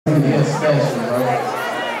It's special, bro.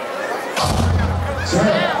 Sure.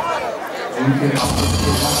 You can get on.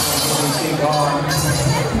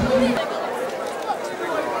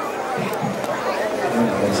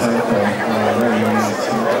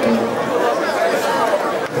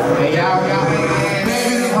 Hey, y'all got me,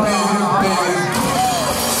 baby.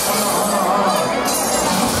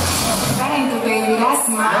 That ain't the baby, that's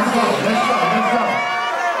my baby.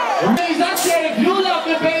 Ladies, I said if you love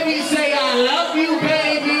the baby, say I love you, baby.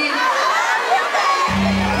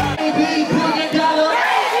 Baby, $1 billion.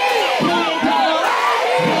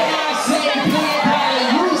 When I say $1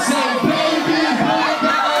 billion, you say baby, $1 billion.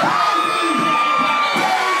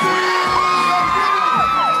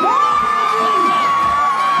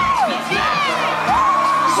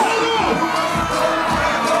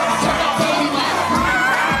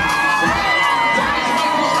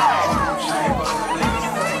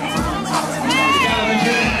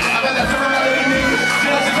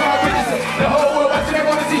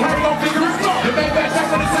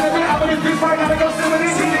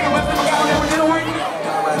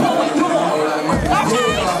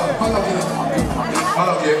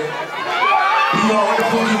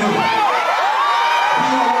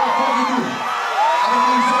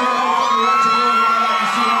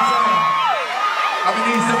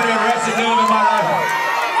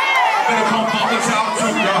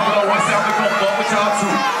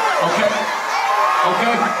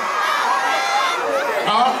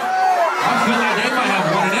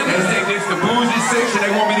 They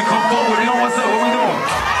want me to come forward. You know what's up? What we doing?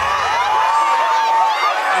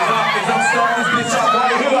 As I'm starting this bitch up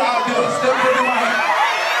right here out there. Step in my hand.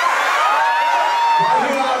 Right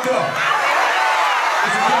here out there.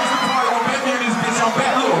 It's a crazy party. Don't bet me in this bitch. I'm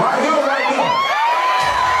back. Look, right here, right there.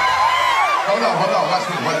 Hold on. Watch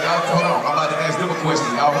this. Hold on. I'm about to ask them a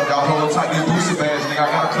question. Y'all hold tight. This Boosie Bash, nigga. I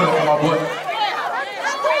got a cut up on my butt.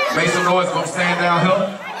 Make some noise if I'm standing down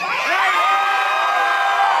here.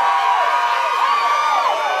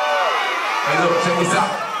 Hey, look, check this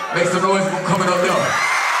out. Make some noise from coming up there. I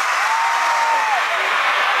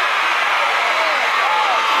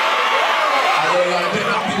love y'all.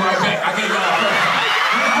 I'll be right back. I get y'all first.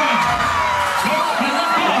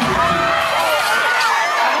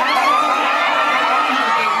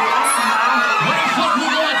 Where the fuck we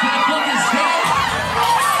going to the fucking stage?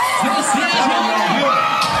 To the stage,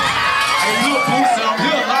 hey, look, Boosie, I'm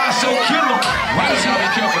here. Live show killer. Right, y'all be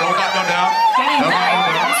careful. Don't knock them down.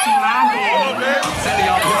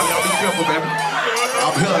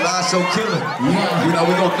 I'm here, live show killer. You know,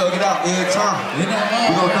 we gon' thug it out every time. We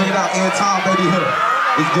gon' thug it out every time, baby. Here.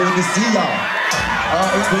 It's good to see y'all.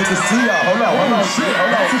 It's good to see y'all. Hold on. Shit,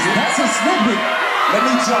 hold on. That's a snippet. Let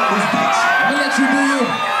me drop this bitch. I'm gonna let you do you.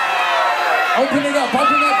 Open it up.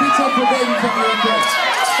 Open that bitch up for baby from real quick.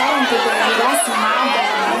 That ain't the baby, that's my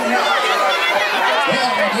baby.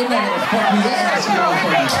 Yeah, man, they know what the fuck we at. That's what I'm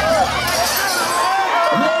fucking.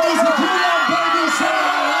 Ladies, if you love baby, say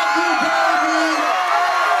I love you, baby.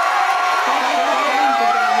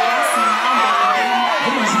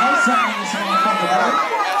 There is no sound in this motherfucker, right?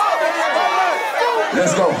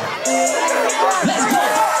 Let's go. Let's go.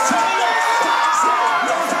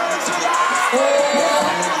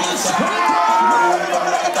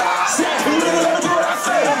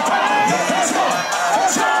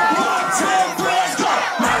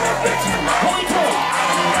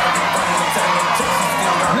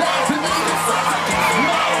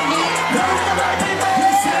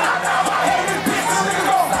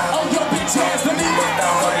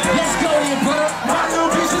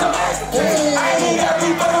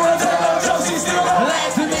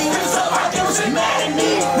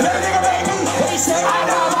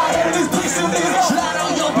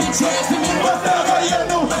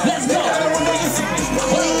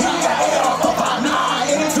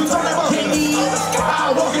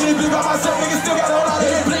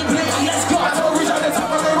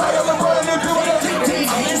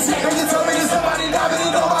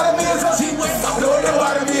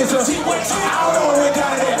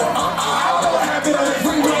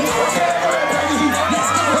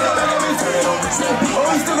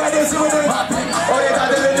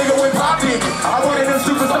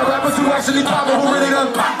 Actually poppin', who really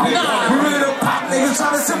done pop? We really done pop, niggas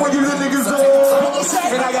tryna sit where you little niggas on.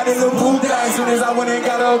 And I got that little boo thing, as soon as I went and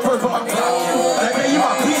got a purple. Like, man, you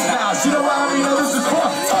my piece now. She don't mind me, know this is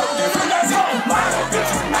fun. Let's go.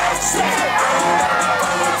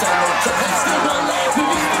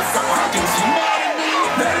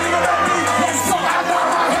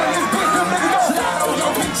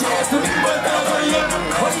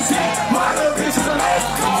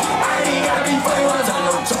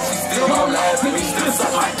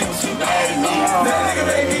 That nigga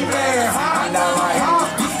made me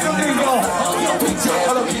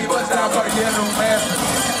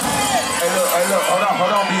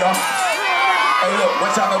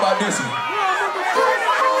What y'all know about this one?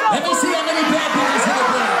 Let me see how many bad bitches in the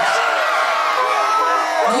place.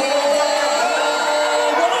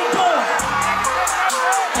 What we doing?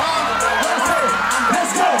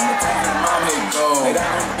 Let's go. Hey, that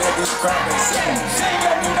bitch crap and shit. She ain't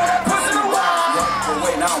got me know that pussy in a while. But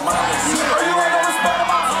wait, now I'm out. You ain't gonna respond to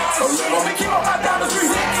my heart. So you want me keep on my down the street.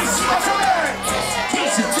 What's your name?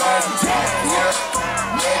 Jazzy, yeah.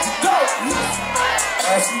 Go.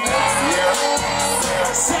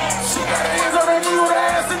 She got her hands on her knee with her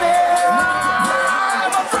ass in there.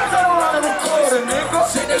 My friends don't want to record it, nigga.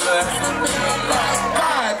 Shake that little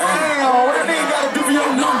God damn, what that nigga gotta do for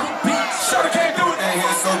your number? Shorty can't do it. That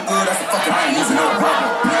hair so good, that's a fucking I ain't using no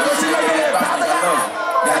rubber. She like that, I think I love her.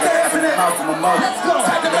 Got that ass in that mouth from my mother. Let's go.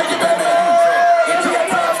 Time to make it better. Into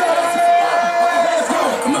that pop, let's go.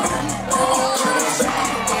 Come on.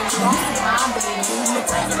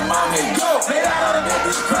 Go, lay down on the bed,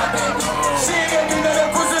 bitch, cry, baby. She ain't got me know that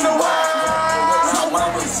pussy in the wild.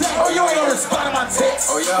 Oh, you ain't gonna respond to my text.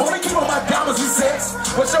 Oh, yeah. Wanna keep on my diamonds with sex.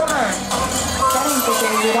 What's your name? That ain't the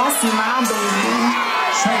baby, that's my baby.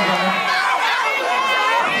 Say, brother.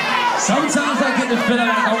 Sometimes I get the feeling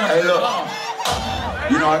like I want to. Hey, look.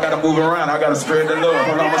 You know, I gotta move around. I gotta spread the love.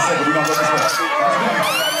 Hold on 1 second. We're gonna go this way.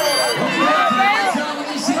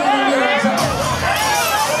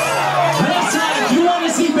 You want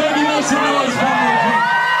to see baby make some noise for me?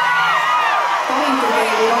 That ain't the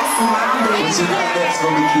baby, that's my baby. What you got next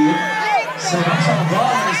for me, kid? So I'm trying to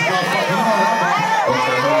ball in this motherfucker.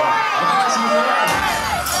 Okay, hold on.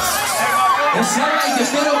 It sounds like the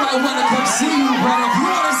middle might want to come see you, brother. If you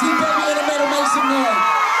want to see baby in the middle, make some noise.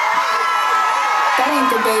 That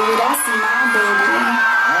ain't the baby, that's my baby.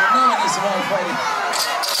 I don't know this motherfucker.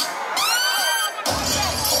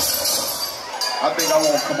 I think I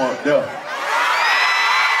won't come up there.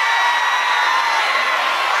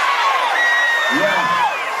 Yeah,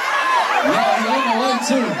 he on the way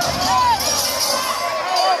too.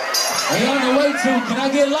 He on the way too. Can I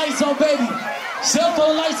get lights on baby? Cell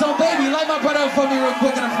phone lights on baby. Light my brother up for me real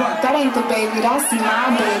quick in the front. That ain't the baby, that's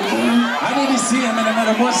my baby. I need to see him in a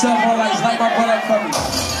minute. More cell phone lights. Light my brother up for me.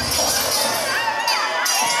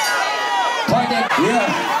 Part that. Yeah.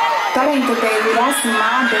 That ain't the baby, that's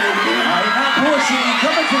my baby. You're not bullshitting.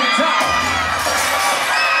 Coming to the top.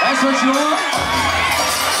 That's what you want?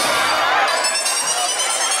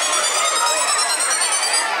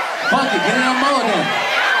 Fuck it, get in that mode then.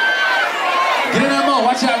 Get in that mode,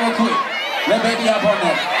 watch out real quick. Let baby up on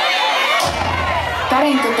that. That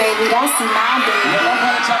ain't the baby, that's my baby. Yeah, my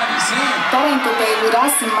brother trying to be seen. That ain't the baby,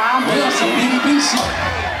 that's my We on some baby. BDB shit.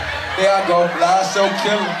 There I go. Live show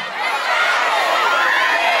killer.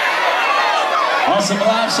 On some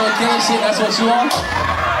live show killer shit, that's what you want?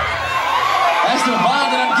 That's the vibe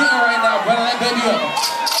that I'm getting right now, brother. Let baby up.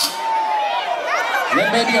 Let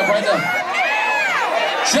baby up right there.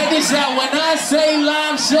 Check this out. When I say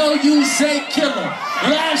live show, you say killer.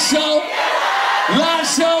 Live show. Live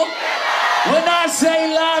show. When I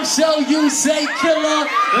say live show, you say killer.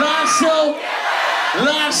 Live show.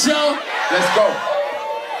 Live show. Let's go.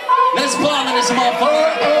 Let's ball in this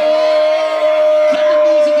motherfucker. Cut the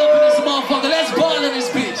music up in this motherfucker. Let's ball in this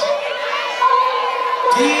bitch.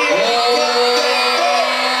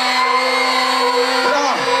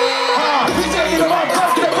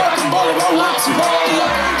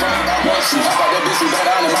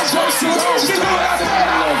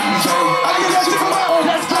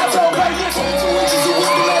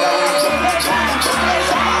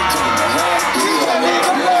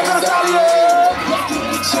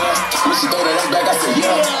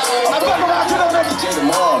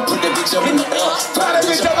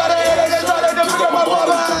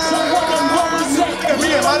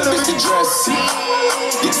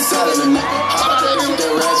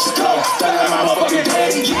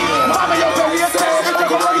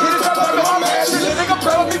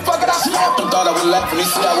 When he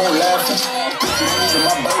say I won't laugh, it's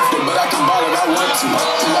my birthday, but I can ball if I want to.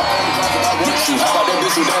 How about that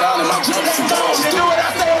bitch with that on in my jumpsuit? You do what I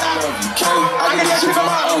say, I love you, K. I get that shit from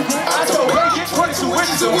my uncle. I told her, get 22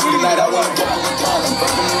 inches a week tonight. I want to go with the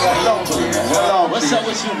What's up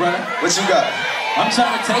with you, brother? What you got? I'm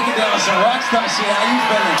trying to take it down some rockstar shit. How you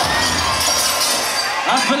feeling?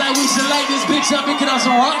 I feel like we should light this bitch up and get on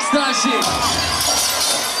some rockstar shit.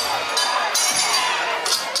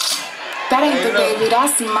 That ain't the baby,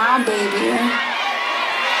 that's my baby.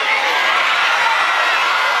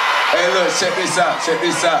 Hey, look, check this out, check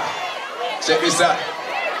this out. Check this out.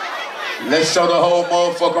 Let's show the whole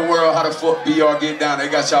motherfucking world how the fuck BR get down. They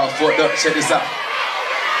got y'all fucked up. Check this out.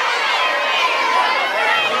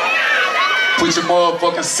 Put your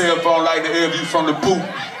motherfucking cell phone light in the air view from the booth.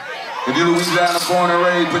 If you Louisiana born and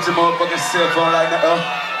raised, put your motherfucking cell phone like that.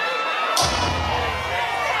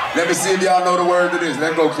 Let me see if y'all know the word to this.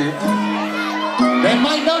 Let's go, kid. They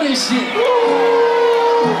might know this shit.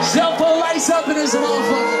 Cell phone lights up in this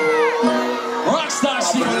motherfucker. Rockstar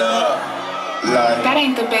shit. That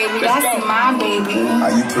ain't the baby, that's my baby.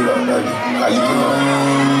 How you pull up, baby? How you pull up?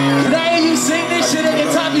 Can I hear you sing this shit at the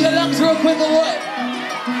top of your lungs real quick or what?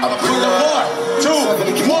 I pull up. 1,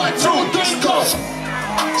 2, 3, go.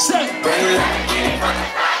 Say.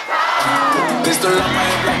 Pistol on my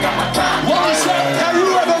head like I'm a cop. What we say? Have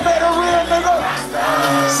you ever met a real nigga?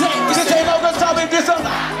 Say. This ain't no good topic, this a...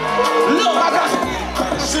 Look, I got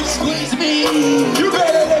squeeze me. You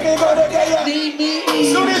better let me go to jail. Need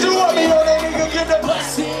me. Soon as you want me on that nigga, get the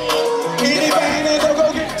Pussy. anything that don't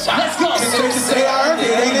go get Let's go. Say I earned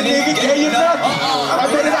it, ain't a nigga gave you nothing. I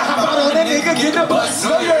bet it I hop out on that nigga, get the bus.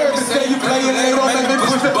 So you heard me say you play it, they don't make me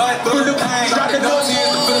push the button. Push the pain, shot the door, see it's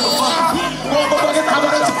the feel of fun. Motherfuckers, how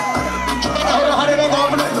about it?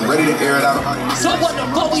 I'm ready to air it out. So what the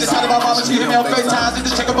fuck we Just talking about mama, she hit me on FaceTime,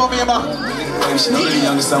 just to check up on me and my... She know that the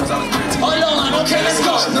youngest son was on the Hold on, okay, let's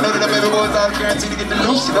go. I know that the baby boys are guaranteed to get the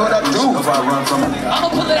loose. You know what I do? If I run from a nigga, I'ma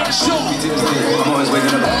pull it out the shoe. I'm always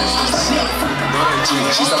waking up.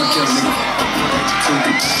 She started killing nigga.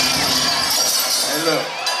 Hey, look,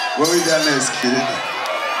 where we got next, kid?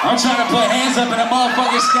 I'm trying to put hands up in the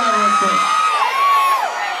motherfucking sky real quick.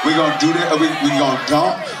 We gonna do that, or we gonna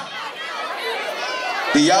dump?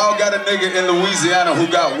 Do y'all got a nigga in Louisiana who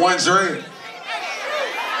got one dread?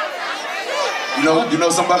 You know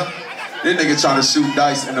somebody? This nigga trying to shoot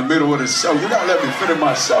dice in the middle of the show. You gotta let me finish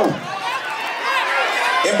my show.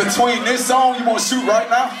 In between this song, you wanna shoot right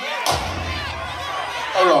now?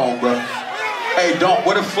 Hold on, bro. Hey, Don't,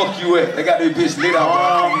 where the fuck you at? They got this bitch lit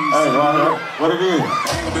out. Hey, what it is? I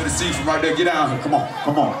ain't gonna be able to see from right there. Get down here. Come on,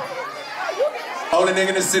 come on. Only nigga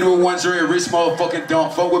in the city with one dread, rich motherfucking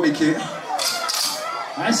Don't. Fuck with me, kid.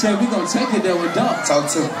 I said we gonna take it there with Dump. Talk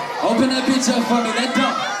to me. Open that bitch up for me. Let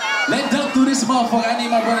Dump. Let Dump through this motherfucker. I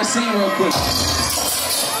need my brother to sing real quick.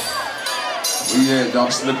 Yeah,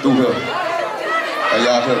 Dump, slip through here. Hey,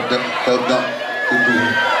 y'all help Dump.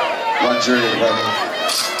 One dread right here.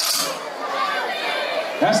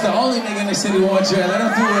 That's the only nigga in the city with one dread. Let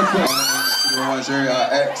him through real quick. One dread,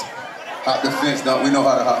 I act. Hop the fence, Dump. We know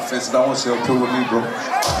how to hop fence. Don't want you to pull with me, bro.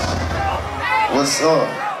 What's up?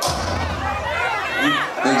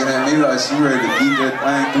 Thinking at me like she ready to eat that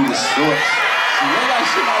thing through the shorts. She look like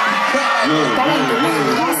she might be cut.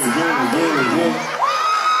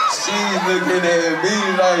 She's looking at me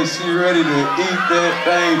like she ready to eat that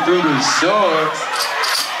thing through the shorts.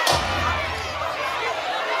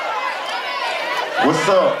 What's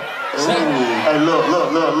up? Hey, look.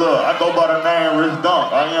 I go by the name Rich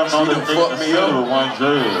Dunk. I am on the thing to see with one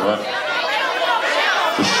dread, right?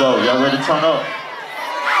 For sure. Y'all ready to turn up?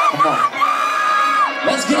 Come on.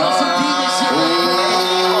 Let's get on some demon shit.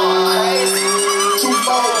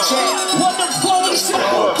 What the fuck is that?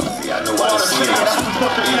 I know why they see it.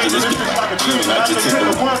 This be like a demon. I just take the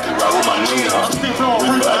ride with my name, huh?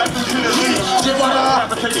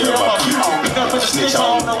 Snitch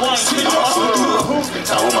on my people. Spend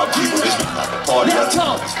time with my people. This be like a party. Let's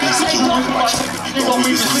go. You gon'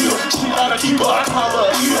 meet the seal. She not a keeper. I call her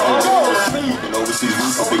a hero. And overseas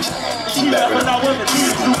roof a bitch. Keep that when I win the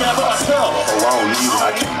deal. Do that by myself. Oh, I don't need it.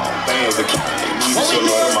 I keep my bands. I keep my need to show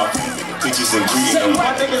love to my pictures and greeting them.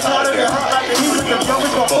 My niggas hotter than hot like the heat with them.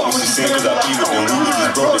 Fuck what she saying, cause I be with them. We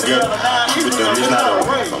just broke together. Keep with them. It's not a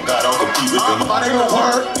race. I'm God, I'll compete with them. My nigga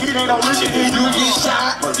work. He ain't no rich. You get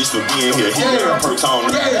shot. Just for being here. Here. Per tone.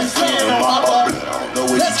 And my up. I don't know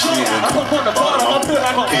what you cheating. I'm on the bottom. I'm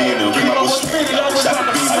paying them. I was shot to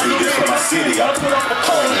be. I did this for my city. I put up a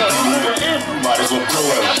call. You might as well blow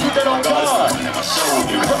it. I put that on God. I showed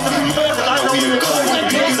you. I know we a gun.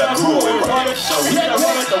 Because I grew up with it. Show you.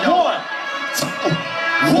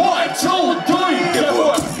 One, two, three.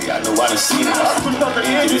 I know I done seen it. I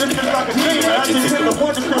just take the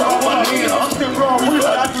my name.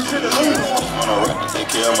 Take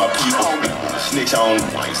care of my people. Snitch on,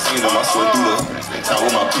 I ain't seen them. I swear through the spend time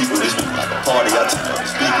with my people. This be like a party. I tell you,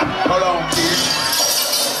 speaking. Hold on, kid.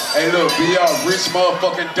 Hey, look, be y'all rich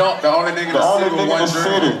motherfucking Dump. The only nigga in the city with one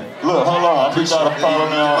dread. Look, hold on. You gotta follow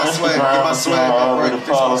me on Instagram. Get my swag up,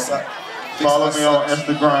 right? Follow me on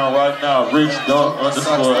Instagram right now,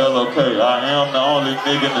 RichDunk_LOK. I am the only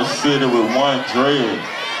nigga in the city with one dread.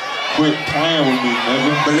 Quit playing with me,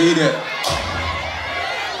 nigga. Believe it.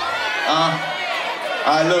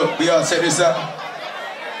 Alright, look, we all check this out.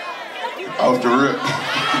 Off the rip.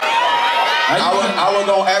 I was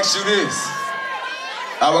gonna ask you this.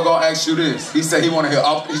 I was gonna ask you this. He said he wanna hear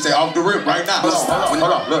off. He said off the rip right now. Hold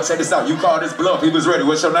on. Look, check this out. You called this bluff. He was ready.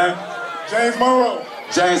 What's your name? James Monroe.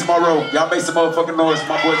 James Monroe. Y'all make some motherfucking noise for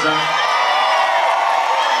my boy James.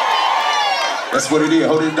 That's what it is.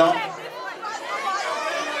 Hold it down.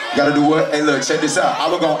 Gotta do what? Hey, look, check this out. I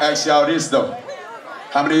was gonna ask y'all this though.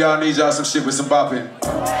 How many of y'all need y'all some shit with some bop in? I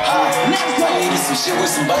needed some shit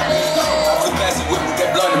with some bop in. I flew past the whip with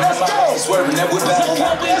that blunt and my body swerving that whip back.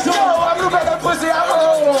 Let's go! I blew back that pussy out.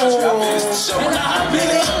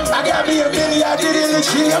 I got me a Billy, I did it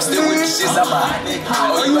legit. I'm still with the shits, I'm a hot nigga.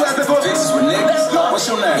 Oh, you asking for bitches with niggas? What's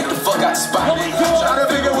your name? Get the fuck out the spot, nigga. Try to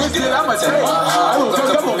figure which shit I'ma take. I will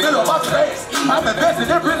cook up a meal on my face. I'm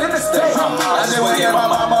invested in the state. I just went get my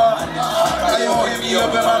mama. I didn't want to hit me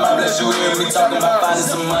up in my mouth. Let you hear me talking about finding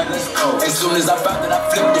some money. As soon as I found that, I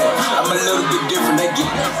flipped that. I'm a little bit different, they get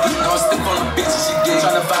that. Don't stick on the bitch and she get.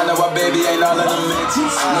 Tryna find out why baby ain't all of them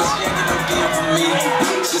mentions. No, she ain't get no DM from me.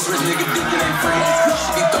 This rich nigga dick, it ain't free.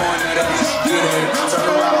 She be throwing it at me, she get at it. Turn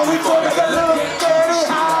around, we fuck, I got look at it.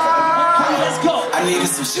 I needed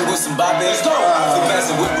some shit with some bop in. I flew past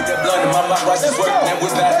the whip with that blunt in my mouth. Watch this work, that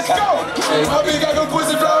whip back. My big got no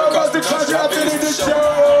pussy flower across the country, I finished the show.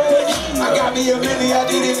 I got me a Billy, I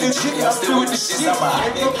did it legit. I'm still with the shit, I'm a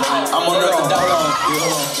hot nigga. I'm on another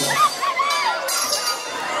dollar.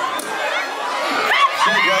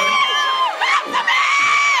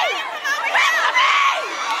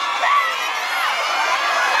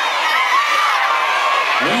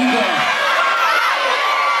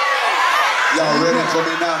 Y'all ready for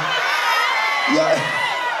me now?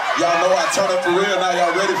 Y'all know I turn up for real now.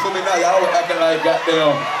 Y'all ready for me now? Y'all acting like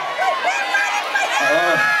goddamn.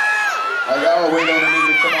 Y'all waiting on the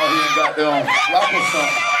nigga to come out here and goddamn rock or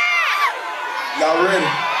something. Y'all ready?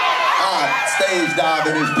 Alright, stage dive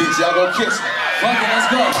in this bitch. Y'all gonna kiss me. Fuck it, let's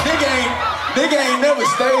go. Nigga ain't never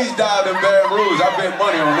stage dive in Bad Rules. I bet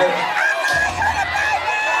money on that.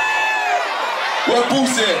 What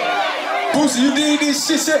Boosie said? Boosie, you did this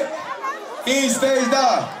shit? He ain't stage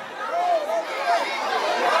dive.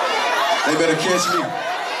 They better catch me.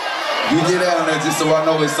 You get out there just so I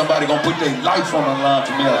know that somebody gonna put their life on the line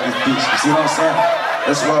for me out this bitch. You see what I'm saying?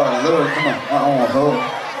 That's why I love. Come on, I don't hug.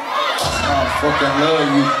 I fucking love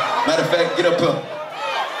you. Matter of fact, get up here.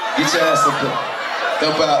 Get your ass up here.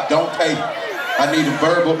 Help out. Don't pay. I need a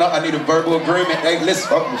verbal. No, I need a verbal agreement. Hey, listen.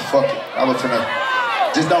 Fuck it. I was finna.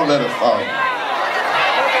 Just don't let her fall.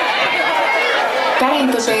 That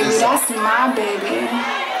ain't DaBaby, that's my baby.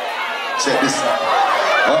 Check this out.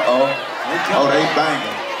 Uh-oh. Oh, they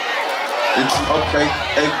banging. It's okay.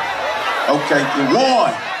 Hey. Okay. 1,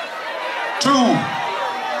 2,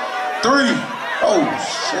 3. Oh,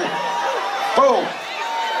 shit. 4.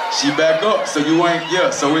 She back up, so you ain't,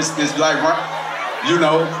 yeah. So it's like, you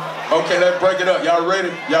know. Okay, let's break it up. Y'all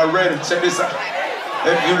ready? Y'all ready? Check this out.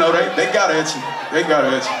 You know, they got at you. They got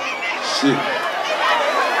at you. Shit.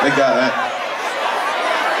 They got at you.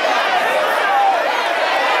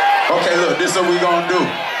 Okay, look, this is what we gonna do.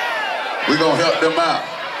 We gonna help them out.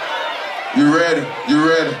 You ready? You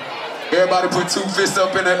ready? Everybody put 2 fists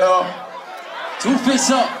up in the air. 2 fists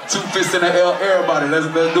up. 2 fists in the air. Everybody, let's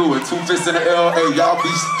do it. 2 fists in the air. Hey, y'all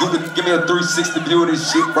give me a 360 view of this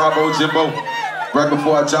shit, Bravo, Jimbo. Right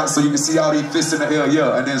before I jump, so you can see all these fists in the air,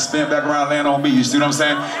 yeah, and then spin back around, land on me. You see what I'm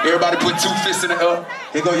saying? Everybody put 2 fists in the air.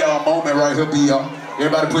 Here go y'all moment right here, be y'all.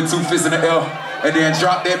 Everybody put 2 fists in the air, and then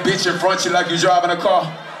drop that bitch in front of you like you driving a car.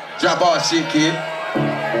 Drop all shit, kid.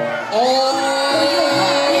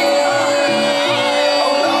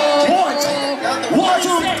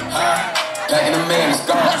 Back in the man, it's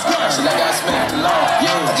gone. Shit like I smacked along.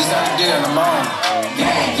 Yeah, I just had to deal, I'm on.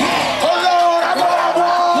 Hold on, I'm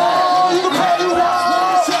on. You can call me one.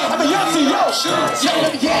 I'm a young CEO.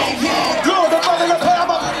 Good, the mother pay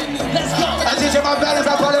I'm up. Let's go. I just hit my balance,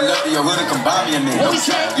 I probably left in your hood and come buy me a nigga.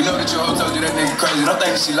 You know that your hoe told you that nigga crazy. Don't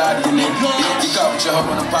think she lied to you, nigga. You caught with your hoe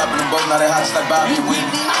when I'm popping them both. Now they hot just like Bobby and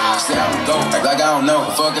Whitney. Say I don't go, act like I don't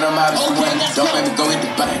know. Fuck it, I'm obviously winning. Don't make me go hit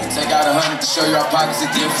the bank. Take out 100 to show you our pockets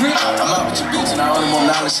are different. I'm out with your bitch and I only more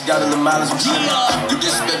knowledge. She got a little mileage from shit. You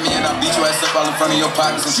disrespect me and I beat your ass up all in front of your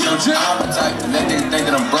pockets and shit. I'm the type to let niggas think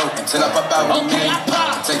that I'm broke until I pop out with a million.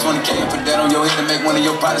 Take 20K and put that on your head and make one of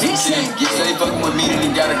your partners succeed. Yeah, say fucking with me, then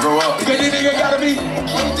you gotta grow up. Because this nigga gotta be.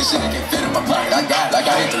 This shit can't fit in my pocket. I got it like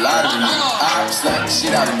I hit the lottery, nigga. I slap the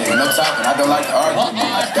shit out of nigga. No talking, I don't like to argue.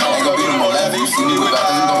 I ain't gonna be no more laughing. You see me with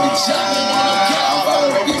cause it's gonna be the shot. I'm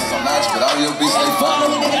following my bitches on notch, but all your bitches they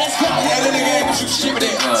following. Yeah, that nigga ain't gonna shoot shit with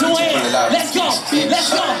it. Let's go.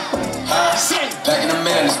 Let's go. Packing the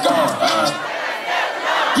man, it's gone.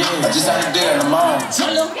 Yeah, I just had to deal in the morning.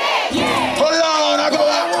 Hold on, I go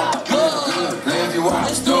out. Good, play if you want.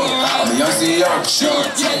 I'm a young CEO, Sure,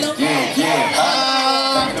 yellow. Yeah.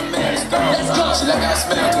 Let's go. She like I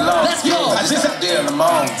smell cologne. Let's go. I just out there in the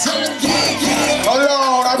morning. Hold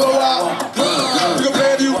on, I go out. You can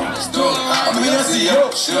play if you want. I'm gonna see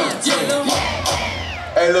you. Sure,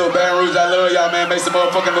 Hey, little Baton Rouge, I love y'all, man. Make some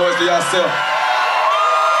motherfucking noise for yourself.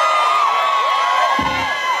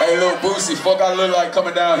 Hey, little Boosie, fuck, I look like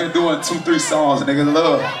coming down here doing 2-3 songs, nigga.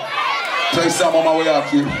 Love. Play something on my way out,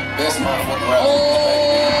 kid. Best motherfucking rapper.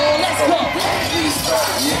 Oh, let's go.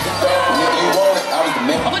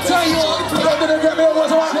 I'ma tell you all. She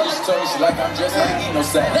told me she like I'm just like eating no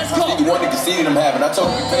sack. Let's go. Nigga, one nigga see them having. I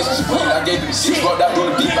told her be patient, she put it. I gave her the shit, brought out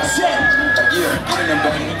doing the beat. I said, yeah, get in them,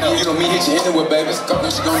 baby. You know me, hit you anywhere, baby. Come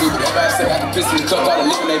when she gon' do whatever I say. I can piss in the cup, call it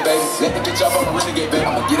lemonade, baby. Let the bitch off on the renegade, baby.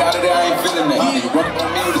 I'ma get out of there, I ain't feeling that. Nigga, run up on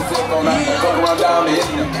me with a cell phone, I ain't fuck around down the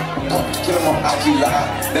internet. Kill him on IG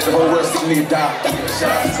Live. Let the whole world see nigga die. Give a shout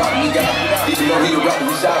out to top me guy. Even though he a rapper,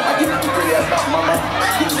 we shout. I get him too pretty ass off my mama.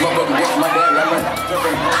 Get this motherfucker work for my dad. I learned how to jump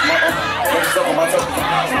and my uncle. What's up on my toe?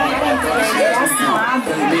 She asked me to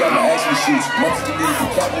do. Me, I'ma actually shoot. Most of the niggas,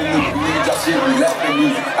 capital niggas, niggas drop shit, we laugh at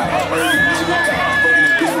music. I got murder, niggas with time. Fucking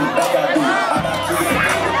the bitch with back, I do it. I'm not cute, the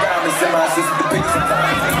diamonds, semi-assistant, the biggest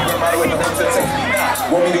sometimes. No matter what the hotel takes me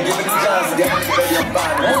now. Want me to give it to Johnson, yeah, baby, I'm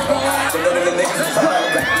fine. So none of the niggas is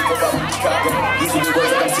fine. These are the words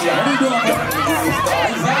that I see. I'm doing it.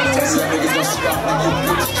 Some niggas gon' shoot out,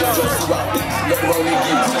 niggas jump through out. Let the roll in,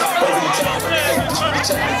 get over the top.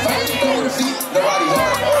 Nobody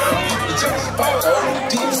hard. The checks fight. The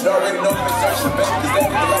deeps already know the searching back. Cause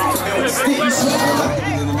that nigga like to mill with sticks. I like to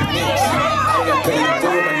get in the mix. I got paid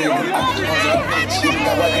for my nigga. I can get on that bitch.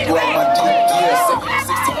 I like to go out my deep gear. 7,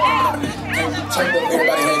 16, turn up.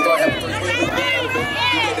 Everybody ain't gonna have a 3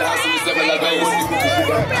 You get the house in the 7 like Vegas.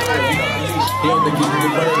 He don't think he can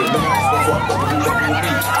get murdered.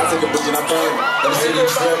 I take a bitch and I burn. Let me see you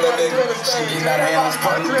smell that nigga. She getting out of hand. I'm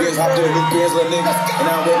part new biz. Hop to the new biz, little nigga. And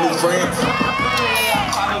I want new friends.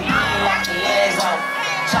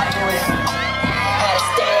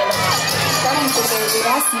 That ain't the baby,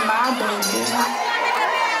 that's my baby.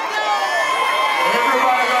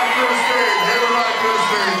 Everybody got this stage. Everybody got this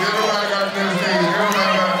stage. Everybody got this stage. Everybody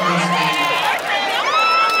got this stage.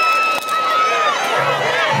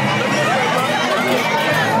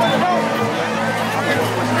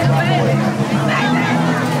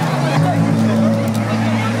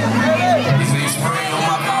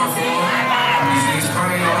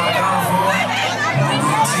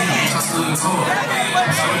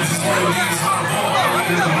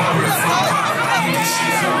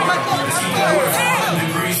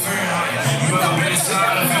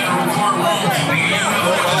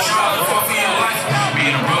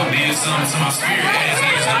 Something to my spirit, ass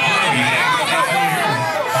niggas don't love me.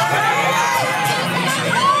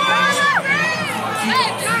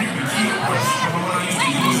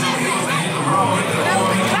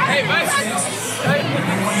 Hey, man. Hey,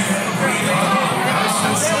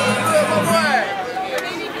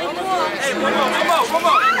 come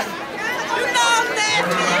on. You know I'm nasty.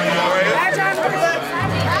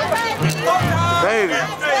 Baby.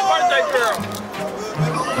 Hey, birthday girl.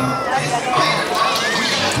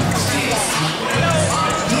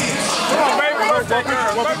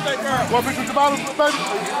 One picture with the bottle, baby?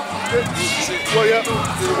 Well, yeah.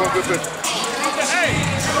 One good picture. Hey!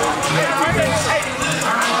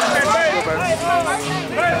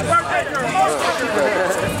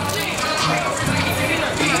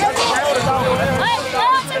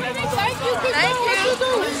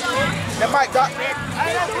 That mic, Doc.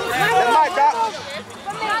 That mic, Doc.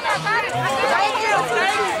 Thank you.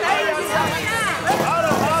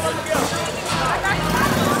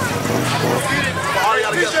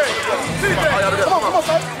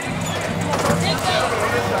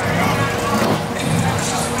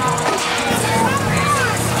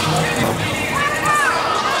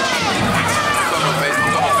 Come on, baby.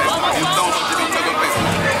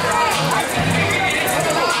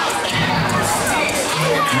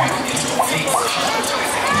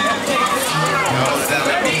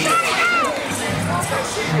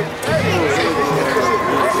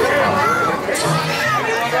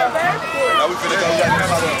 Now we finna go back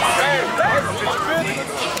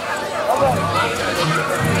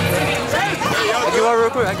I give it real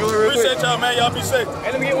quick. Appreciate y'all, man. Y'all be safe.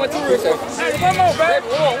 Hey, let me get one too real quick. Hey, one more, baby.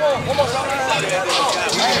 One more.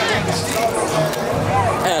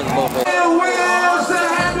 And a little bit.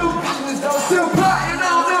 Still plotting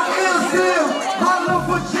on them ills still. Holla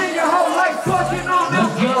Virginia, whole life fucking on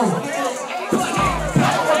them ills.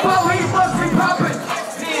 But he must be popping.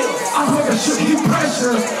 I fucking shoot you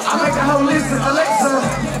pressure. I make a whole list of Alexa.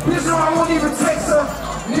 This one I won't even text her.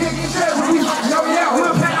 Nigga, get that when we, yo, yeah,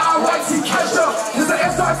 we'll pay our whites and catch up.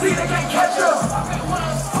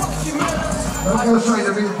 go straight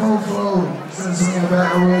to be full flow. Since we in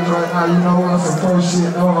Baton Rouge right now, you know us some pro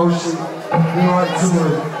shit, no ho shit. We right to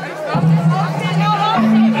it.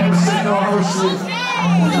 No shit, no ho shit.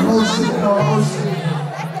 No shit, no ho shit.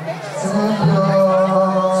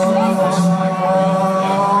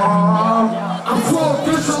 I'm full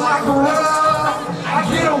official like a rub. I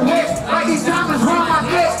get a wet like these diamonds round my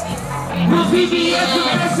neck. With BBS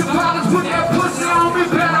domestic violence, put that pussy on me,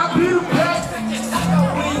 bet I'll be the best.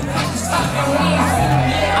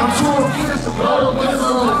 I'm too against the blow with a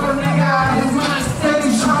nigga out of his mind.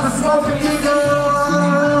 Steady trying to smoke a nigga.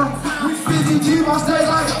 We 50 deep on stage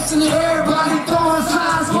like us in the air. Everybody throwing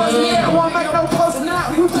signs. But yeah, won't make no post now.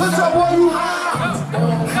 We push up where you hide.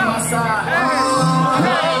 Come outside.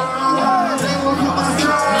 They won't come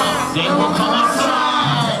outside. They won't come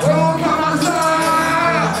outside. They won't come outside.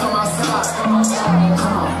 Come outside.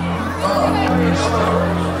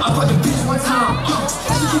 I fucked the bitch one time.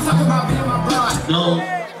 She keep talking about being my bride. No.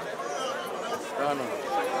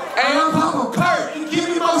 Hey, I'm Papa Perk, you give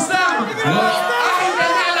me more stamina. I hit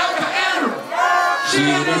that head like an animal. She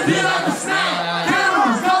hit this dick like a snake.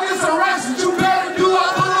 Cameras, go get some rest, what you better do, I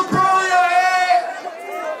put a pro in your head.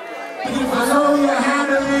 I know you're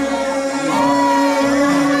handling.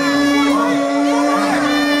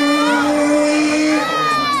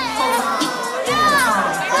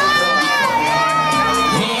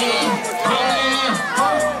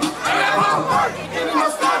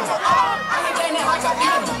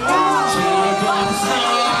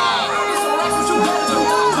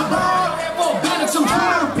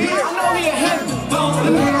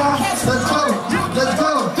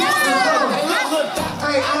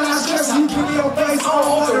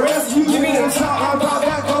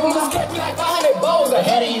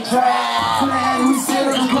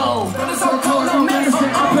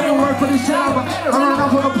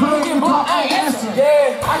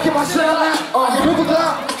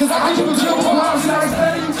 Cause I keep a drip on my side,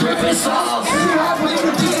 steady dripping sauce. If you have with the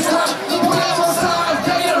kids, whatever side,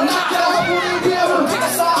 take it or knock it out, we ain't be able to pick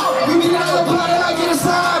us off. We get out of the blood and I get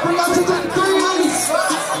inside, bring out to the 3.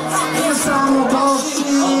 It's all about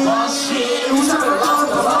shit. We try to lock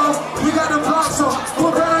the law. We got the block, so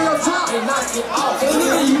put that on your top and knock it off. And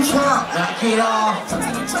then you try, knock it off.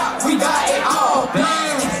 We got it all,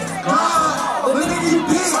 bang, God. Look at you,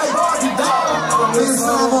 bitch, like Barbie dog. It's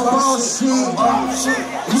all about shit.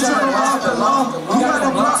 You try to lock the law. We got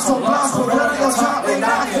the blocks on blocks, but right on your top and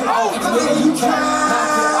knock it off. And then you try,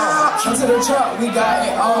 knock it off. Come to the truck, we got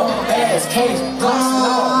it all. Ass, case, blocks,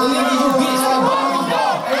 law. And then you bitch like Barbie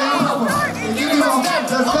dog. Hey, give me some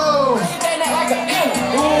steps, let's go. Like an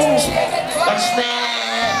animal. She ain't that like a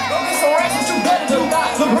snap. Go get some rest, what you better do.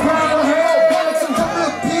 Look around your head, better to come to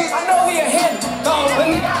the pit. I know he a hit, dog.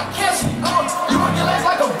 But nigga, I catch you. You want your legs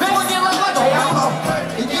like a bitch. You want like a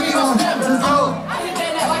hey, give me some steps, let's go. I hit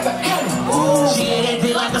that like an animal. She ain't that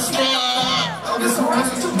dick like a snap. Go get some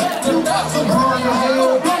rest, what you better do. Look around your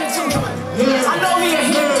head, better to I know he a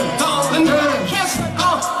hit, dog. But nigga, I catch you.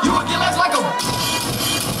 You want your legs like a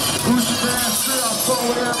Boosie Bash, I'm full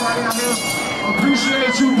with everybody out here.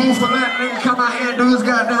 Appreciate you, Boo, for letting nigga come out here and do this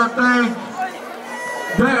goddamn thing.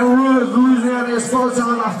 Baton Rouge, Louisiana, is supposed to I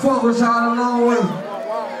fuck with y'all a long way.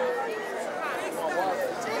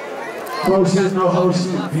 Pro shit, no ho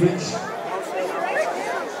shit, bitch.